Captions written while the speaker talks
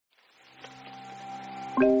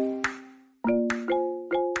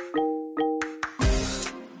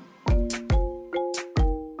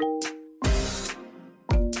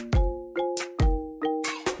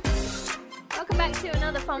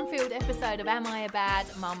third episode of Am I a Bad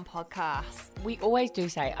Mum podcast. We always do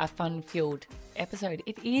say a fun-filled episode.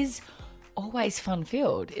 It is always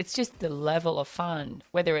fun-filled. It's just the level of fun,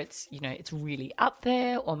 whether it's, it's really up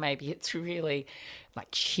there or maybe it's really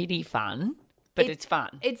like shitty fun, but it's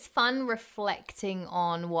fun. It's fun reflecting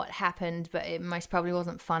on what happened, but it most probably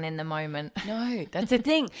wasn't fun in the moment. No, that's the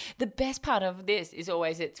thing. The best part of this is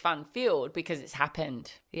always it's fun-filled because it's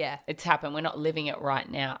happened. Yeah. It's happened. We're not living it right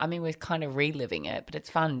now. I mean, we're kind of reliving it, but it's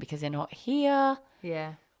fun because they're not here.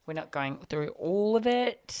 Yeah. We're not going through all of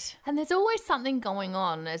it. And there's always something going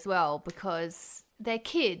on as well because they're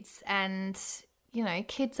kids and,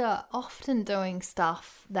 kids are often doing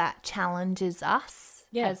stuff that challenges us.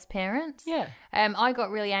 Yeah. As parents. Yeah. I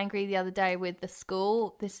got really angry the other day with the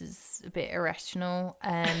school. This is a bit irrational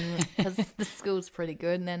because the school's pretty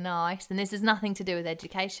good and they're nice. And this has nothing to do with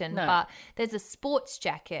education, but there's a sports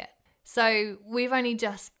jacket. So we've only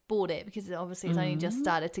just bought it because obviously it's only just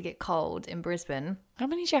started to get cold in Brisbane. How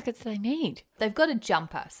many jackets do they need? They've got a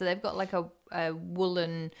jumper. So they've got like a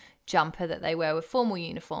woolen jumper that they wear with formal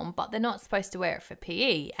uniform, but they're not supposed to wear it for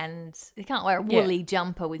PE, and they can't wear a woolly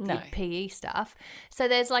jumper with your PE stuff. So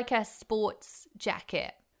there's like a sports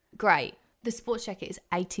jacket. Great. The sports jacket is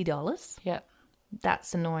 $80. Yeah.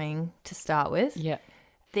 That's annoying to start with. Yeah.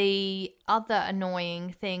 The other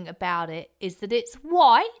annoying thing about it is that it's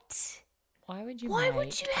white. Why would you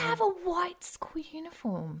have a white school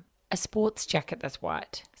uniform? A sports jacket that's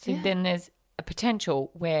white? So then there's a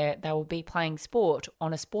potential where they will be playing sport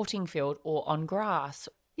on a sporting field or on grass.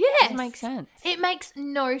 Yes. It doesn't make sense. It makes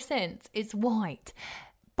no sense. It's white.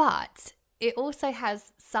 But it also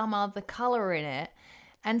has some other colour in it.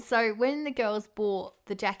 And so when the girls brought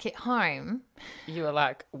the jacket home... You were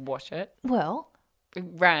like, wash it. Well...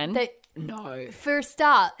 Ran. No. For a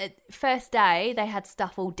start, first day, they had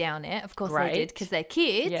stuff all down it. Of course they did because they're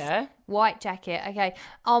kids. Yeah. White jacket. Okay.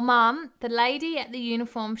 Oh, Mum, the lady at the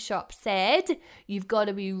uniform shop said you've got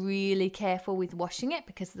to be really careful with washing it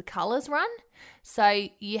because the colours run. So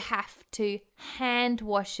you have to hand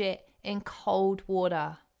wash it in cold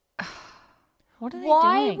water. What are they doing?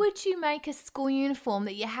 Why would you make a school uniform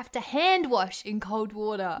that you have to hand wash in cold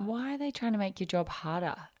water? Why are they trying to make your job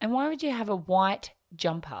harder? And why would you have a white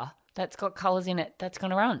jumper that's got colours in it that's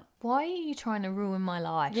going to run? Why are you trying to ruin my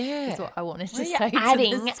life? Yeah. Is what I wanted to Why say are you to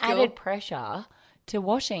adding the school. added pressure to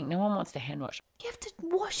washing? No one wants to hand wash. You have to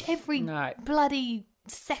wash every bloody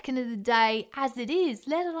second of the day as it is,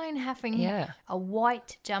 let alone having a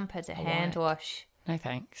white jumper to hand wash. No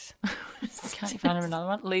thanks. Can't you find him another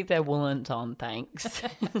one? Leave their woolens on, thanks.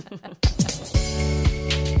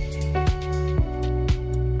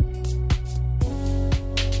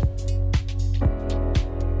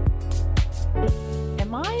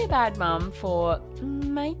 Am I a bad mum for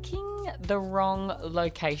making the wrong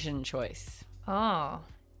location choice? Oh.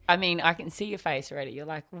 I mean, I can see your face already. You're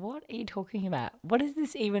like, what are you talking about? What does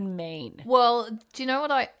this even mean? Well, do you know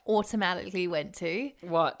what I automatically went to?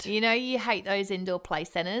 What? You know you hate those indoor play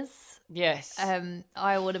centres? Yes.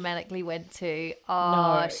 I automatically went to,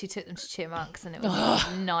 she took them to Chipmunks and it was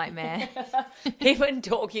a nightmare. Even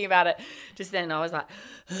talking about it just then, I was like,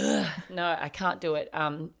 no, I can't do it.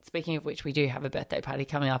 Speaking of which, we do have a birthday party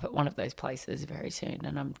coming up at one of those places very soon,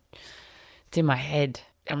 and it's in my head.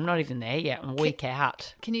 I'm not even there yet. I'm a week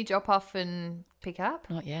out. Can you drop off and pick up?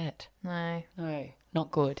 Not yet. No,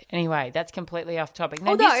 not good. Anyway, that's completely off topic.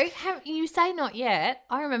 Now, although, you say not yet.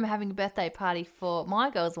 I remember having a birthday party for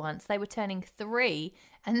my girls once. They were turning 3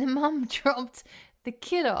 and the mum dropped the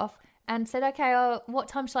kid off and said, okay, what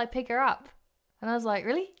time shall I pick her up? And I was like,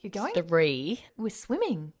 really? You're going? 3? We're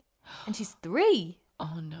swimming. And she's 3.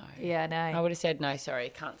 Oh, no. Yeah, no. I would have said, no, sorry,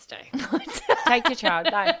 can't stay. Take your child.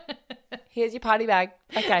 Bye. Here's your party bag.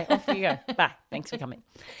 Okay, off you go. Bye. Thanks for coming.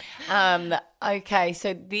 Okay,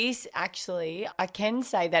 so this actually, I can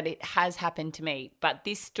say that it has happened to me, but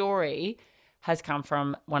this story has come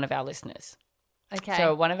from one of our listeners. Okay.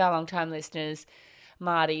 So one of our longtime listeners,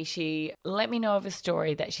 Marty, she let me know of a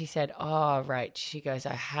story that she said, oh, right. She goes,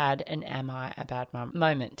 I had an am I a bad mum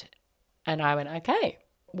moment. And I went, okay,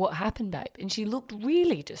 what happened, babe? And she looked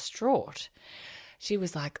really distraught. She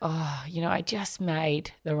was like, oh, I just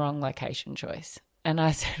made the wrong location choice. And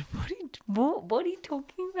I said, what are you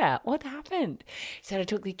talking about? What happened? She said, I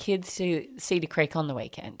took the kids to Cedar Creek on the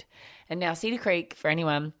weekend. And now Cedar Creek, for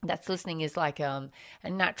anyone that's listening, is like a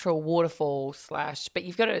natural waterfall / but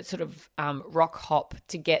you've got to sort of rock hop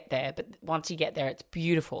to get there. But once you get there, it's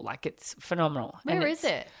beautiful. Like, it's phenomenal. Where is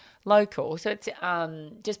it? Local. So it's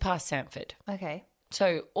just past Sanford. Okay.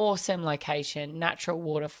 So awesome location, natural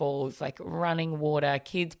waterfalls, like running water,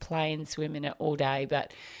 kids play and swim in it all day.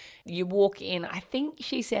 But You walk in, I think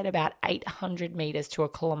she said about 800 meters to a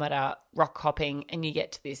kilometer rock hopping, and you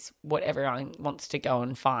get to this what everyone wants to go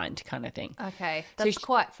and find kind of thing. Okay, that's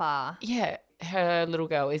quite far. Yeah, her little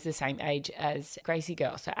girl is the same age as Gracie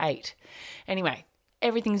girl, so 8. Anyway,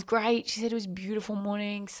 everything's great. She said it was a beautiful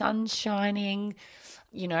morning, sun's shining.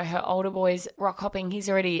 You know, her older boy's rock hopping. He's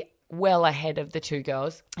already well ahead of the 2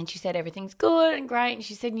 girls. And she said everything's good and great. And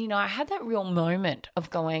she said, you know, I had that real moment of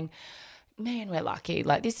going, man, we're lucky.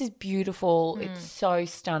 Like, this is beautiful. It's so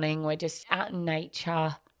stunning. We're just out in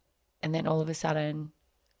nature. And then all of a sudden,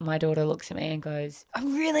 my daughter looks at me and goes, I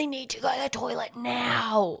really need to go to the toilet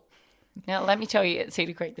now. Now, let me tell you, at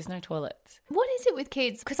Cedar Creek, there's no toilets. What is it with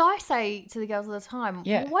kids? Because I say to the girls all the time,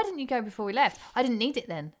 why didn't you go before we left? I didn't need it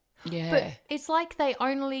then. Yeah. But it's like they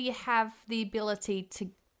only have the ability to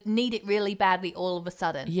need it really badly all of a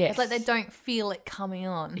sudden. Yes. It's like they don't feel it coming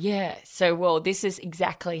on. Yeah. So, well, this has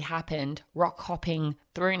exactly happened, rock hopping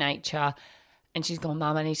through nature. And she's gone,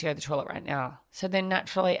 Mum, I need to go to the toilet right now. So then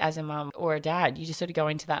naturally, as a mum or a dad, you just sort of go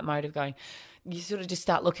into that mode of going, you sort of just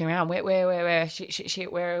start looking around, where,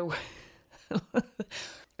 shit, where.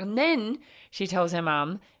 And then she tells her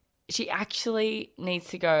mum she actually needs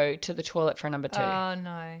to go to the toilet for number 2. Oh,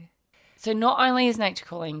 no. So not only is nature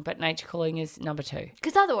calling, but nature calling is number 2.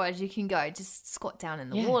 Because otherwise you can go just squat down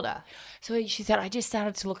in the water. So she said, I just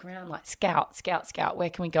started to look around like scout,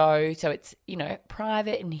 where can we go? So it's, you know,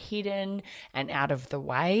 private and hidden and out of the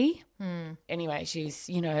way. Anyway, she's,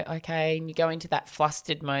 you know, okay. And you go into that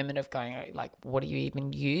flustered moment of going like, what do you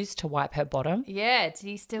even use to wipe her bottom? Yeah. Do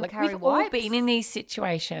you still Like, carry we've wipes? all been in these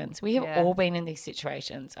situations. We have all been in these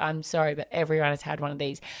situations. I'm sorry, but everyone has had one of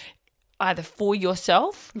these. Either for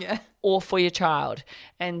yourself or for your child.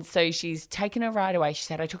 And so she's taken her right away. She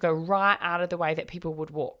said, I took her right out of the way that people would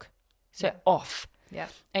walk. So off. Yeah.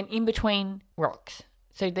 And in between rocks.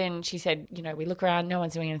 So then she said, you know, we look around, no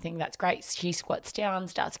one's doing anything. That's great. She squats down,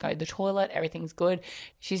 starts to go to the toilet. Everything's good.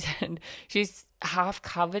 She said she's half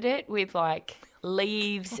covered it with like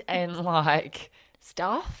leaves and like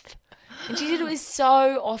stuff. And she said it was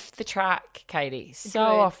so off the track, Katie, so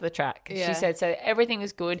off the track. Yeah. She said, so everything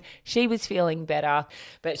was good. She was feeling better,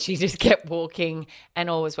 but she just kept walking and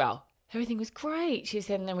all was well. Everything was great. She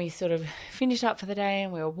said, and then we sort of finished up for the day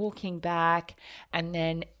and we were walking back. And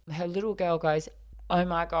then her little girl goes, oh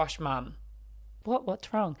my gosh, Mum,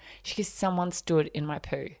 what's wrong? She goes, someone stood in my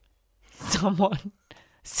poo.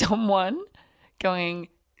 Someone going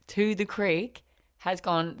to the creek has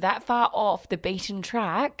gone that far off the beaten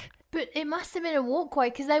track. But it must have been a walkway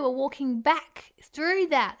because they were walking back through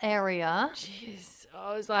that area. Jeez.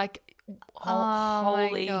 I was like,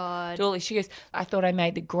 holy God. Dolly. She goes, I thought I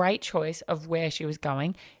made the great choice of where she was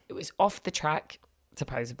going. It was off the track,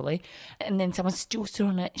 supposedly. And then someone still stood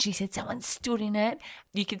on it. She said someone stood in it.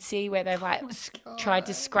 You could see where they like tried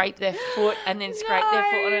to scrape their foot and then scrape their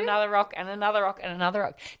foot on another rock and another rock and another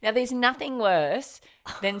rock. Now, there's nothing worse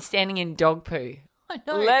than standing in dog poo.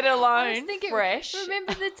 Let alone fresh.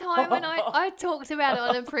 Remember the time when I talked about it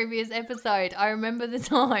on a previous episode? I remember the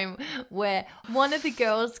time where one of the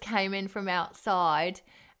girls came in from outside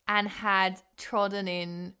and had trodden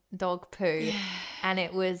in dog poo and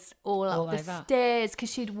it was all up the stairs because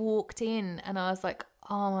she'd walked in and I was like,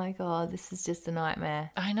 oh my God, this is just a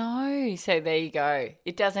nightmare. I know. So there you go.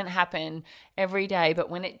 It doesn't happen every day, but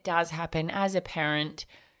when it does happen as a parent,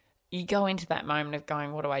 you go into that moment of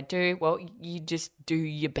going, what do I do? Well, you just do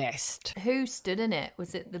your best. Who stood in it?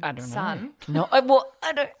 Was it the son? No, well,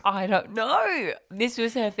 I don't know. This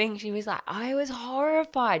was her thing. She was like, I was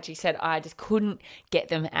horrified. She said, I just couldn't get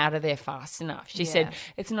them out of there fast enough. She said,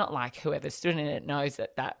 it's not like whoever stood in it knows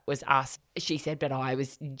that was us. She said, but I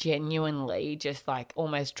was genuinely just like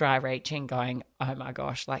almost dry reaching going, oh my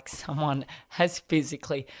gosh, like someone has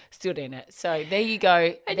physically stood in it. So there you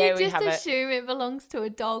go. And there you just assume it belongs to a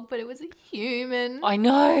dog, but it was a human. I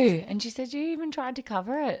know. And she said, you even tried to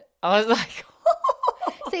cover it. I was like,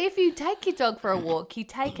 see, if you take your dog for a walk, you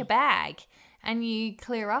take a bag and you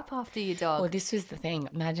clear up after your dog. Well, this was the thing.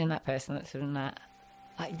 Imagine that person that's doing that.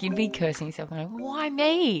 Like, you'd be cursing yourself going, why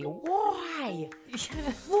me? Why?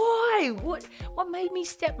 Why? What made me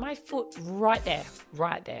step my foot right there?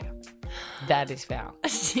 Right there. That is foul.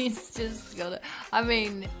 She's just got it. I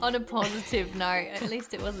mean, on a positive note, at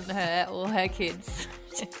least it wasn't her or her kids.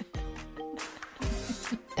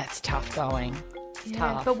 That's tough going. It's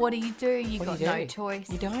tough. But what do? You got no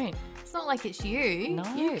choice. You don't. It's not like it's you.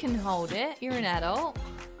 No. You can hold it. You're an adult.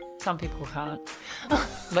 Some people can't.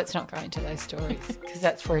 Let's not go into those stories because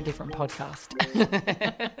that's for a different podcast.